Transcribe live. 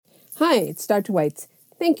Hi, it's Dr. Weitz.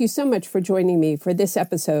 Thank you so much for joining me for this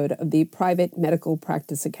episode of the Private Medical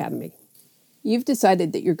Practice Academy. You've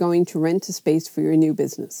decided that you're going to rent a space for your new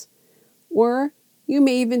business, or you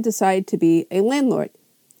may even decide to be a landlord.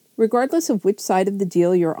 Regardless of which side of the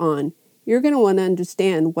deal you're on, you're going to want to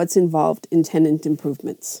understand what's involved in tenant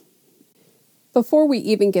improvements. Before we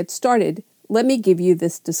even get started, let me give you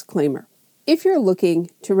this disclaimer. If you're looking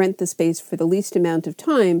to rent the space for the least amount of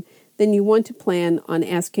time, then you want to plan on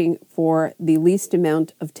asking for the least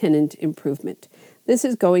amount of tenant improvement. This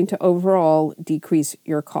is going to overall decrease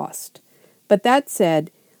your cost. But that said,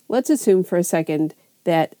 let's assume for a second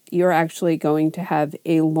that you're actually going to have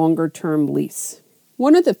a longer-term lease.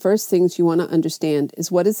 One of the first things you want to understand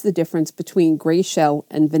is what is the difference between gray shell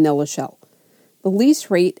and vanilla shell. The lease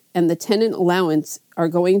rate and the tenant allowance are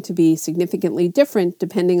going to be significantly different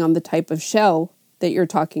depending on the type of shell that you're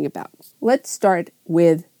talking about. Let's start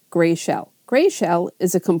with gray shell. Gray shell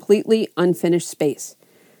is a completely unfinished space.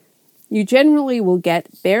 You generally will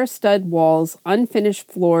get bare stud walls,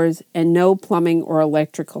 unfinished floors, and no plumbing or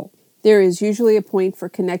electrical. There is usually a point for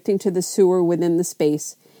connecting to the sewer within the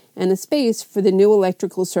space, and a space for the new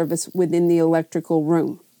electrical service within the electrical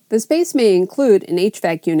room. The space may include an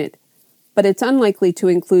HVAC unit, but it's unlikely to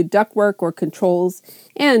include ductwork or controls,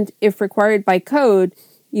 and if required by code,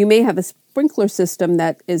 you may have a sprinkler system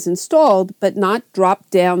that is installed but not dropped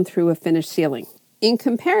down through a finished ceiling. In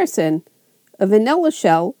comparison, a vanilla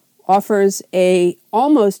shell offers a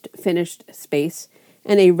almost finished space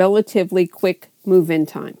and a relatively quick move-in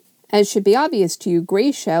time. As should be obvious to you,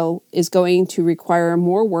 gray shell is going to require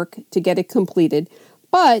more work to get it completed,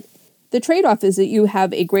 but the trade-off is that you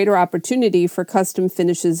have a greater opportunity for custom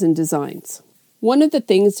finishes and designs. One of the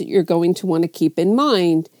things that you're going to want to keep in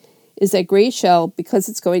mind is that gray shell, because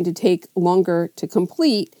it's going to take longer to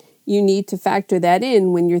complete, you need to factor that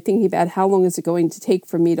in when you're thinking about how long is it going to take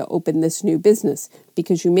for me to open this new business,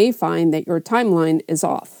 because you may find that your timeline is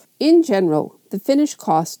off. In general, the finished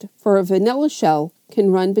cost for a vanilla shell can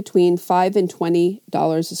run between $5 and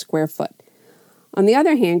 $20 a square foot. On the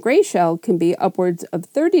other hand, gray shell can be upwards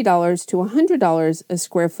of $30 to $100 a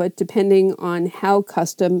square foot depending on how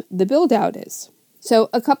custom the build-out is. So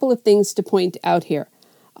a couple of things to point out here.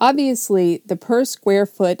 Obviously, the per square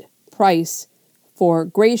foot price for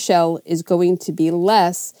gray shell is going to be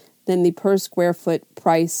less than the per square foot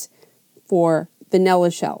price for vanilla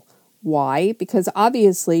shell. Why? Because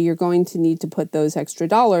obviously you're going to need to put those extra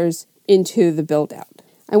dollars into the build-out.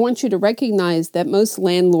 I want you to recognize that most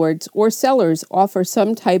landlords or sellers offer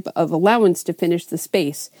some type of allowance to finish the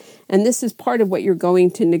space, and this is part of what you're going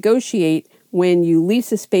to negotiate when you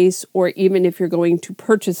lease a space or even if you're going to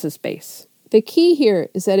purchase a space. The key here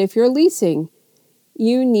is that if you're leasing,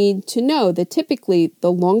 you need to know that typically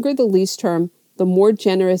the longer the lease term, the more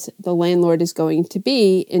generous the landlord is going to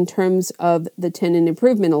be in terms of the tenant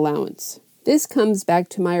improvement allowance. This comes back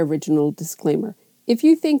to my original disclaimer. If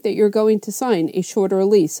you think that you're going to sign a shorter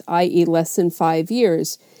lease, i.e. less than 5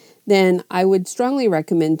 years, then I would strongly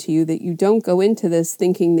recommend to you that you don't go into this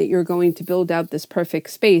thinking that you're going to build out this perfect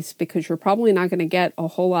space, because you're probably not going to get a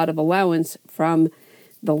whole lot of allowance from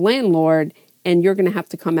the landlord, and you're going to have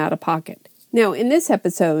to come out of pocket. Now, in this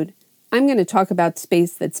episode, I'm going to talk about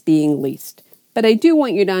space that's being leased. But I do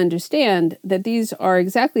want you to understand that these are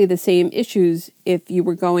exactly the same issues if you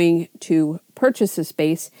were going to purchase a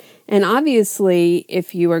space. And obviously,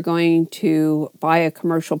 if you are going to buy a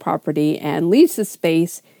commercial property and lease a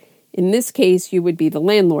space, in this case, you would be the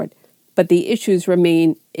landlord. But the issues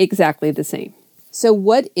remain exactly the same. So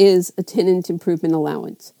what is a tenant improvement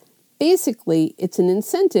allowance? Basically, it's an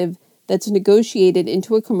incentive that's negotiated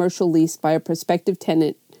into a commercial lease by a prospective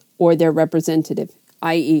tenant or their representative,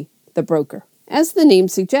 i.e. the broker. As the name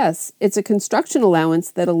suggests, it's a construction allowance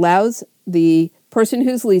that allows the person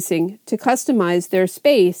who's leasing to customize their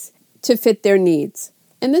space to fit their needs.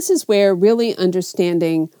 And this is where really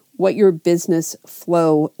understanding what your business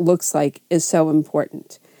flow looks like is so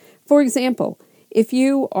important. For example, if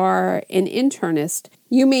you are an internist,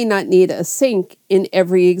 you may not need a sink in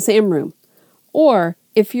every exam room. Or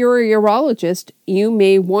if you're a urologist, you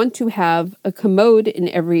may want to have a commode in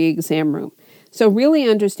every exam room. So really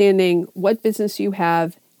understanding what business you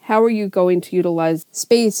have, how are you going to utilize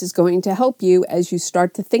space is going to help you as you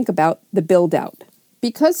start to think about the build out.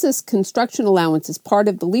 Because this construction allowance is part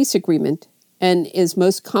of the lease agreement and is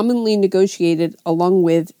most commonly negotiated along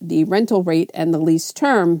with the rental rate and the lease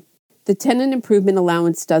term, the tenant improvement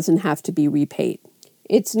allowance doesn't have to be repaid.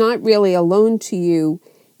 It's not really a loan to you.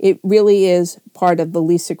 It really is part of the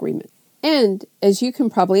lease agreement. And as you can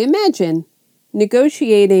probably imagine,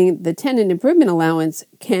 negotiating the tenant improvement allowance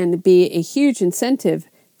can be a huge incentive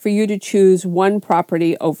for you to choose one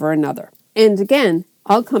property over another. And again,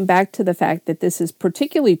 I'll come back to the fact that this is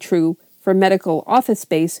particularly true for medical office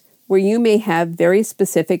space where you may have very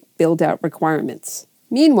specific build-out requirements.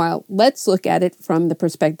 Meanwhile, let's look at it from the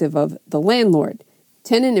perspective of the landlord.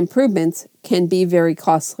 Tenant improvements can be very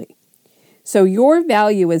costly. So your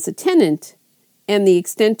value as a tenant and the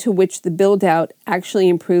extent to which the build-out actually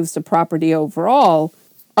improves the property overall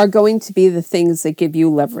are going to be the things that give you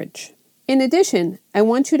leverage. In addition, I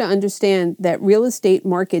want you to understand that real estate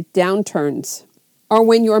market downturns are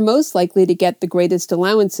when you're most likely to get the greatest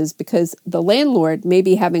allowances because the landlord may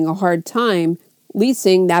be having a hard time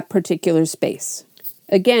leasing that particular space.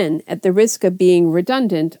 Again, at the risk of being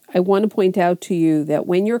redundant, I want to point out to you that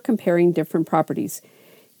when you're comparing different properties,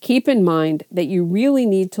 keep in mind that you really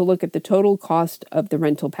need to look at the total cost of the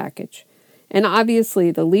rental package. And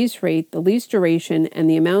obviously, the lease rate, the lease duration, and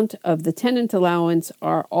the amount of the tenant allowance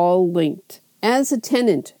are all linked. As a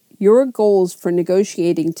tenant, your goals for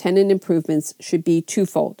negotiating tenant improvements should be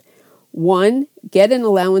twofold. One, get an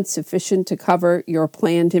allowance sufficient to cover your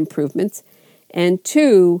planned improvements. And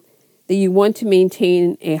two, that you want to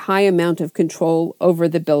maintain a high amount of control over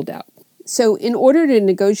the build-out. So in order to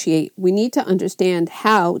negotiate, we need to understand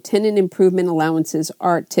how tenant improvement allowances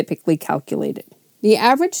are typically calculated. The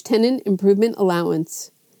average tenant improvement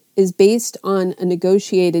allowance is based on a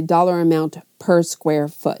negotiated dollar amount per square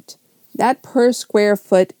foot. That per square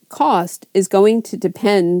foot cost is going to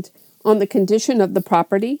depend on the condition of the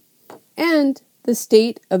property and the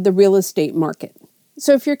state of the real estate market.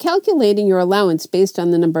 So if you're calculating your allowance based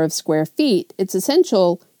on the number of square feet, it's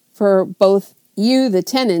essential for both you, the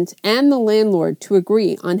tenant, and the landlord to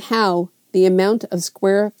agree on how the amount of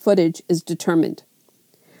square footage is determined.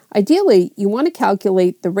 Ideally, you want to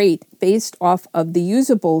calculate the rate based off of the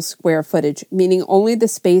usable square footage, meaning only the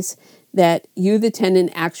space that you, the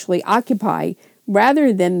tenant, actually occupy,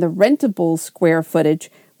 rather than the rentable square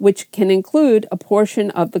footage, which can include a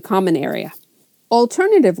portion of the common area.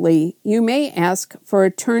 Alternatively, you may ask for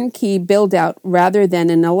a turnkey build-out rather than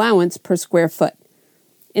an allowance per square foot.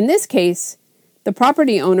 In this case, the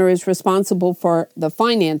property owner is responsible for the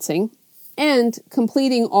financing and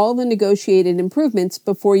completing all the negotiated improvements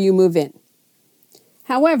before you move in.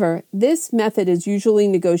 However, this method is usually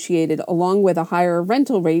negotiated along with a higher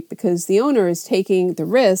rental rate because the owner is taking the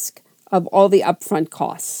risk of all the upfront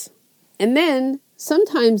costs. And then,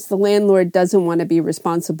 sometimes the landlord doesn't want to be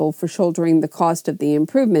responsible for shouldering the cost of the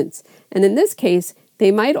improvements. And in this case,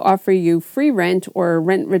 they might offer you free rent or a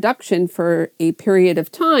rent reduction for a period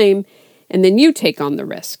of time, and then you take on the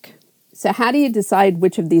risk. So how do you decide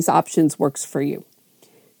which of these options works for you?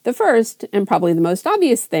 The first, and probably the most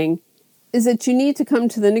obvious thing, is that you need to come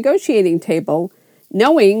to the negotiating table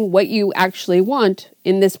knowing what you actually want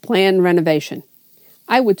in this planned renovation.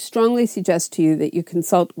 I would strongly suggest to you that you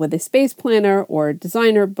consult with a space planner or a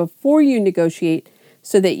designer before you negotiate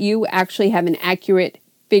so that you actually have an accurate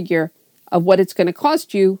figure of what it's going to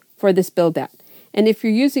cost you for this build-out. And if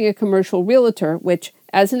you're using a commercial realtor, which,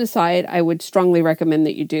 as an aside, I would strongly recommend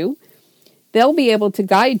that you do, they'll be able to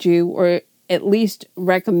guide you or at least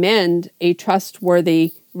recommend a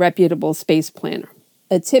trustworthy, reputable space planner.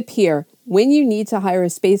 A tip here, when you need to hire a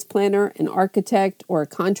space planner, an architect, or a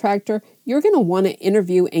contractor, you're going to want to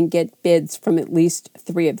interview and get bids from at least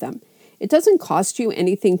 3 of them. It doesn't cost you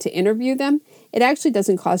anything to interview them. It actually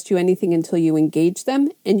doesn't cost you anything until you engage them,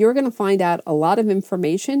 and you're going to find out a lot of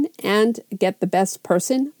information and get the best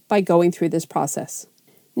person by going through this process.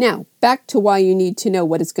 Now, back to why you need to know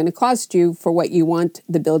what it's going to cost you for what you want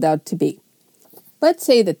the build-out to be. Let's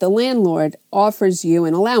say that the landlord offers you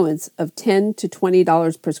an allowance of $10 to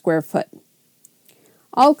 $20 per square foot.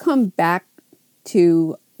 I'll come back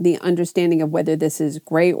to the understanding of whether this is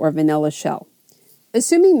gray or vanilla shell.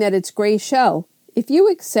 Assuming that it's gray shell, if you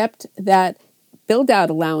accept that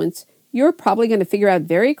build-out allowance, you're probably going to figure out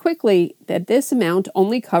very quickly that this amount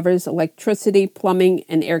only covers electricity, plumbing,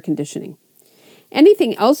 and air conditioning.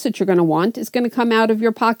 Anything else that you're going to want is going to come out of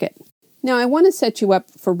your pocket. Now, I want to set you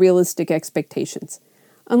up for realistic expectations.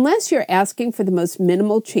 Unless you're asking for the most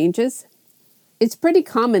minimal changes, it's pretty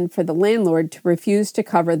common for the landlord to refuse to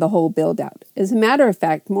cover the whole build-out. As a matter of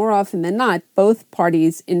fact, more often than not, both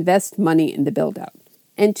parties invest money in the build-out.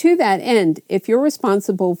 And to that end, if you're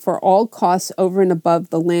responsible for all costs over and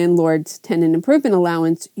above the landlord's tenant improvement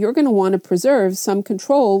allowance, you're going to want to preserve some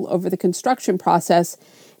control over the construction process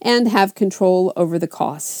and have control over the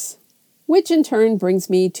costs. Which in turn brings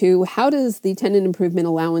me to how does the tenant improvement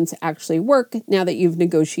allowance actually work now that you've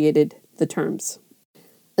negotiated the terms?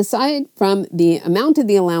 Aside from the amount of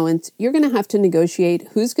the allowance, you're going to have to negotiate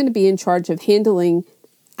who's going to be in charge of handling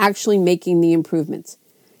actually making the improvements.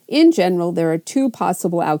 In general, there are two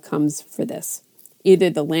possible outcomes for this. Either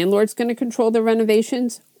the landlord's going to control the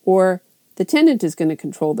renovations or the tenant is going to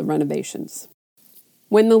control the renovations.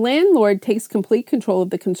 When the landlord takes complete control of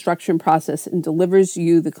the construction process and delivers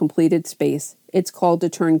you the completed space, it's called a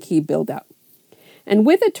turnkey build-out. And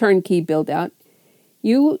with a turnkey build-out,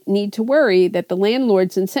 you need to worry that the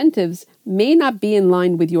landlord's incentives may not be in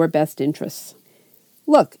line with your best interests.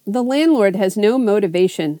 Look, the landlord has no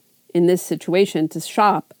motivation in this situation to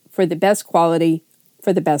shop for the best quality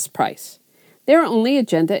for the best price. Their only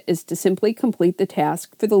agenda is to simply complete the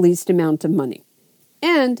task for the least amount of money.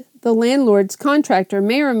 And the landlord's contractor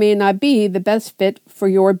may or may not be the best fit for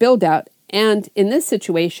your build-out, and in this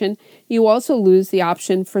situation, you also lose the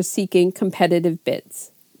option for seeking competitive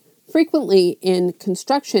bids. Frequently in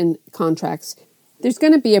construction contracts, there's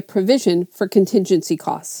going to be a provision for contingency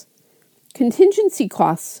costs. Contingency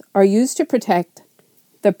costs are used to protect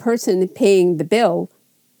the person paying the bill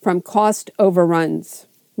from cost overruns.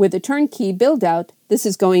 With a turnkey build-out, this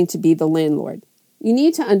is going to be the landlord. You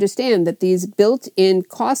need to understand that these built-in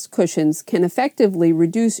cost cushions can effectively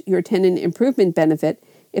reduce your tenant improvement benefit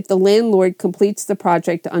if the landlord completes the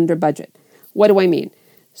project under budget. What do I mean?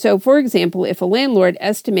 So, for example, if a landlord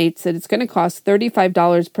estimates that it's going to cost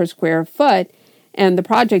 $35 per square foot and the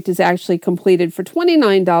project is actually completed for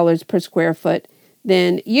 $29 per square foot,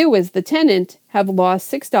 then you as the tenant have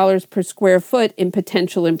lost $6 per square foot in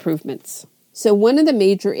potential improvements. So one of the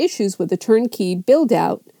major issues with a turnkey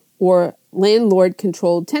build-out or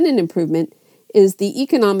landlord-controlled tenant improvement is the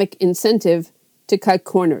economic incentive to cut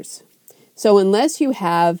corners. So unless you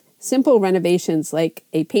have simple renovations like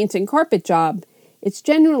a paint and carpet job, it's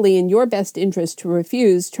generally in your best interest to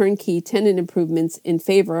refuse turnkey tenant improvements in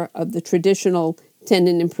favor of the traditional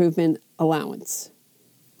tenant improvement allowance.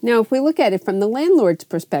 Now, if we look at it from the landlord's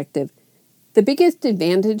perspective, the biggest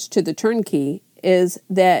advantage to the turnkey is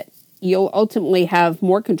that you'll ultimately have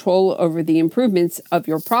more control over the improvements of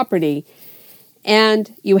your property,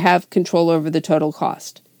 and you have control over the total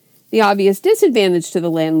cost. The obvious disadvantage to the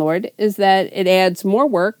landlord is that it adds more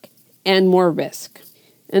work and more risk.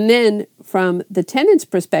 And then, from the tenant's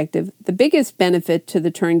perspective, the biggest benefit to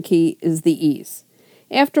the turnkey is the ease.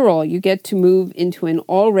 After all, you get to move into an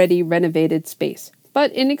already renovated space.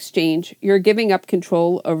 But in exchange, you're giving up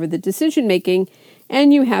control over the decision-making,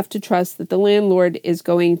 and you have to trust that the landlord is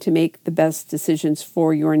going to make the best decisions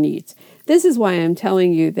for your needs. This is why I'm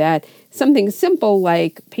telling you that something simple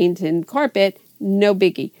like paint and carpet, no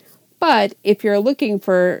biggie. But if you're looking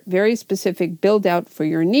for very specific build-out for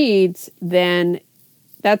your needs, then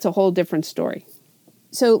that's a whole different story.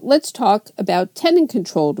 So let's talk about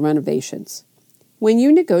tenant-controlled renovations. When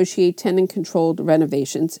you negotiate tenant-controlled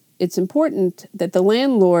renovations, it's important that the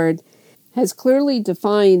landlord has clearly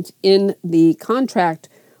defined in the contract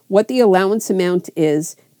what the allowance amount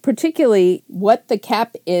is, particularly what the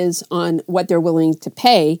cap is on what they're willing to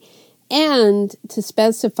pay, and to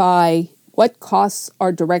specify what costs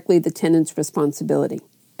are directly the tenant's responsibility.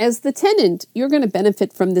 As the tenant, you're going to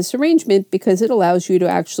benefit from this arrangement because it allows you to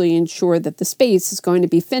actually ensure that the space is going to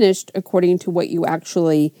be finished according to what you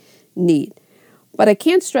actually need. But I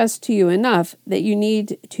can't stress to you enough that you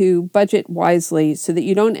need to budget wisely so that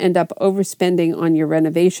you don't end up overspending on your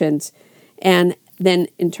renovations and then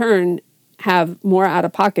in turn have more out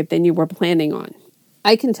of pocket than you were planning on.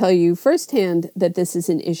 I can tell you firsthand that this is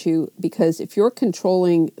an issue because if you're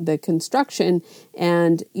controlling the construction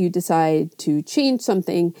and you decide to change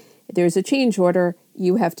something, there's a change order,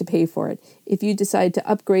 you have to pay for it. If you decide to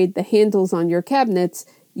upgrade the handles on your cabinets,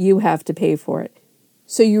 you have to pay for it.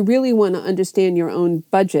 So you really want to understand your own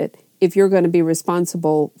budget if you're going to be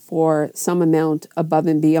responsible for some amount above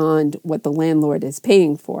and beyond what the landlord is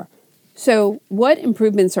paying for. So what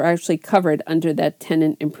improvements are actually covered under that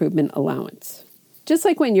tenant improvement allowance? Just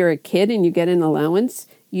like when you're a kid and you get an allowance,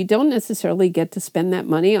 you don't necessarily get to spend that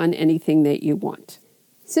money on anything that you want.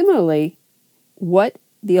 Similarly, what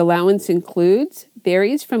the allowance includes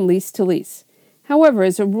varies from lease to lease. However,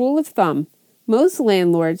 as a rule of thumb, most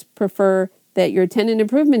landlords prefer that your tenant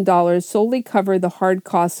improvement dollars solely cover the hard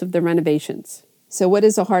costs of the renovations. So what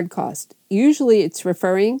is a hard cost? Usually it's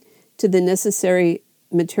referring to the necessary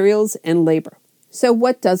materials and labor. So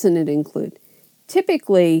what doesn't it include?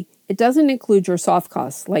 Typically, it doesn't include your soft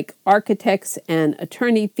costs like architects and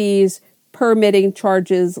attorney fees, permitting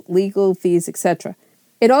charges, legal fees, etc.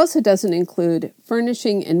 It also doesn't include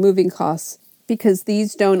furnishing and moving costs because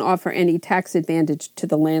these don't offer any tax advantage to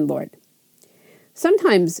the landlord.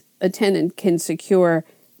 Sometimes a tenant can secure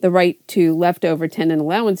the right to leftover tenant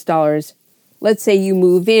allowance dollars. Let's say you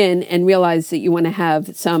move in and realize that you want to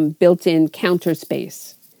have some built-in counter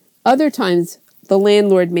space. Other times, the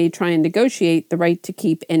landlord may try and negotiate the right to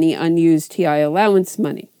keep any unused TI allowance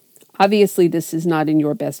money. Obviously, this is not in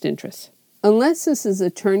your best interest. Unless this is a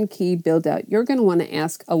turnkey build-out, you're going to want to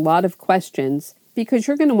ask a lot of questions because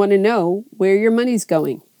you're going to want to know where your money's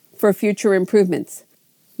going for future improvements.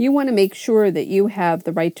 You want to make sure that you have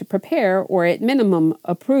the right to prepare or at minimum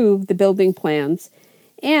approve the building plans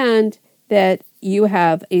and that you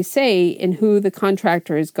have a say in who the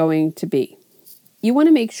contractor is going to be. You want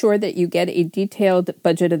to make sure that you get a detailed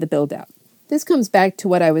budget of the build-out. This comes back to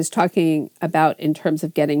what I was talking about in terms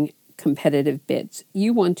of getting competitive bids.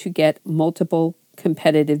 You want to get multiple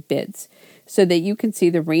competitive bids so that you can see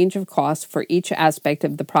the range of costs for each aspect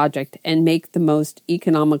of the project and make the most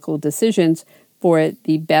economical decisions for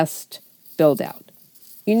the best build-out.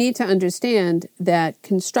 You need to understand that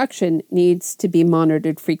construction needs to be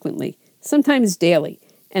monitored frequently, sometimes daily,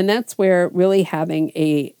 and that's where really having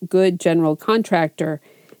a good general contractor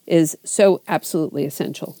is so absolutely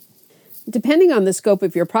essential. Depending on the scope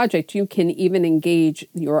of your project, you can even engage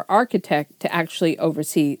your architect to actually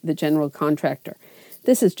oversee the general contractor.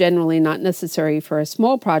 This is generally not necessary for a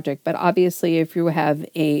small project, but obviously if you have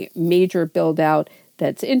a major build-out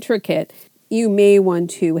that's intricate, you may want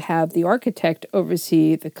to have the architect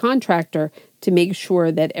oversee the contractor to make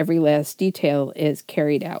sure that every last detail is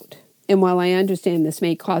carried out. And while I understand this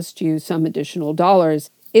may cost you some additional dollars,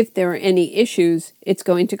 if there are any issues, it's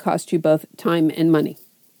going to cost you both time and money.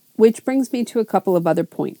 Which brings me to a couple of other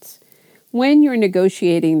points. When you're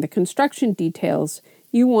negotiating the construction details,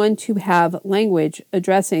 you want to have language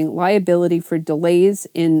addressing liability for delays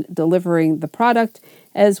in delivering the product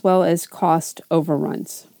as well as cost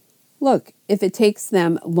overruns. Look, if it takes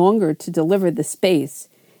them longer to deliver the space,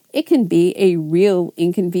 it can be a real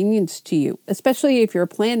inconvenience to you, especially if you're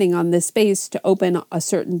planning on this space to open a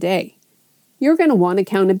certain day. You're going to want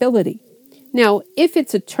accountability. Now, if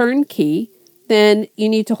it's a turnkey, then you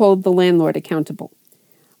need to hold the landlord accountable.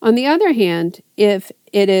 On the other hand, if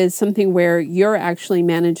it is something where you're actually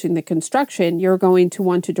managing the construction, you're going to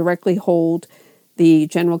want to directly hold the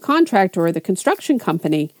general contractor or the construction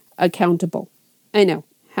company accountable. I know.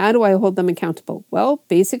 How do I hold them accountable? Well,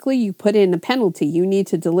 basically, you put in a penalty. You need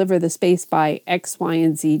to deliver the space by X, Y,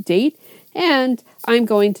 and Z date, and I'm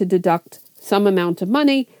going to deduct some amount of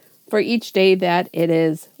money for each day that it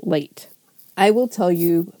is late. I will tell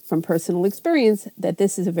you from personal experience that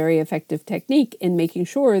this is a very effective technique in making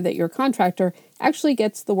sure that your contractor actually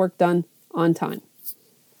gets the work done on time.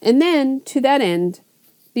 And then, to that end,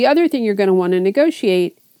 the other thing you're going to want to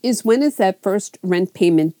negotiate is when is that first rent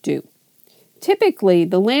payment due? Typically,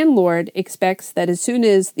 the landlord expects that as soon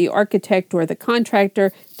as the architect or the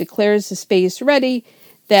contractor declares the space ready,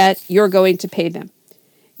 that you're going to pay them.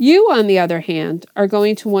 You, on the other hand, are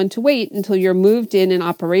going to want to wait until you're moved in and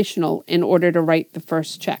operational in order to write the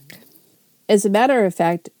first check. As a matter of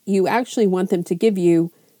fact, you actually want them to give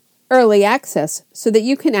you early access so that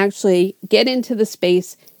you can actually get into the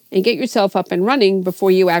space and get yourself up and running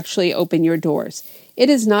before you actually open your doors. It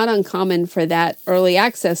is not uncommon for that early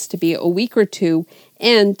access to be a week or two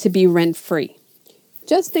and to be rent-free.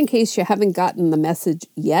 Just in case you haven't gotten the message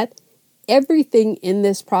yet, everything in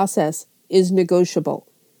this process is negotiable.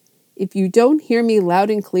 If you don't hear me loud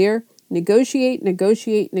and clear, negotiate,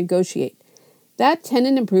 negotiate, negotiate. That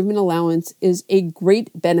tenant improvement allowance is a great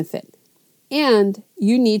benefit, and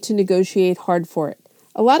you need to negotiate hard for it.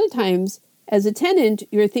 A lot of times, as a tenant,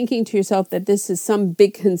 you're thinking to yourself that this is some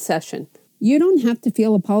big concession. You don't have to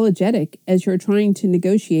feel apologetic as you're trying to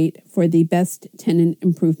negotiate for the best tenant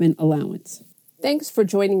improvement allowance. Thanks for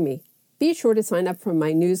joining me. Be sure to sign up for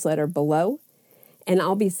my newsletter below, and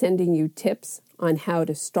I'll be sending you tips on how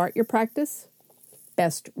to start your practice,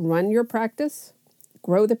 best run your practice,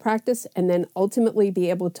 grow the practice, and then ultimately be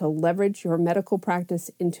able to leverage your medical practice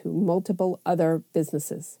into multiple other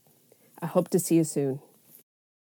businesses. I hope to see you soon.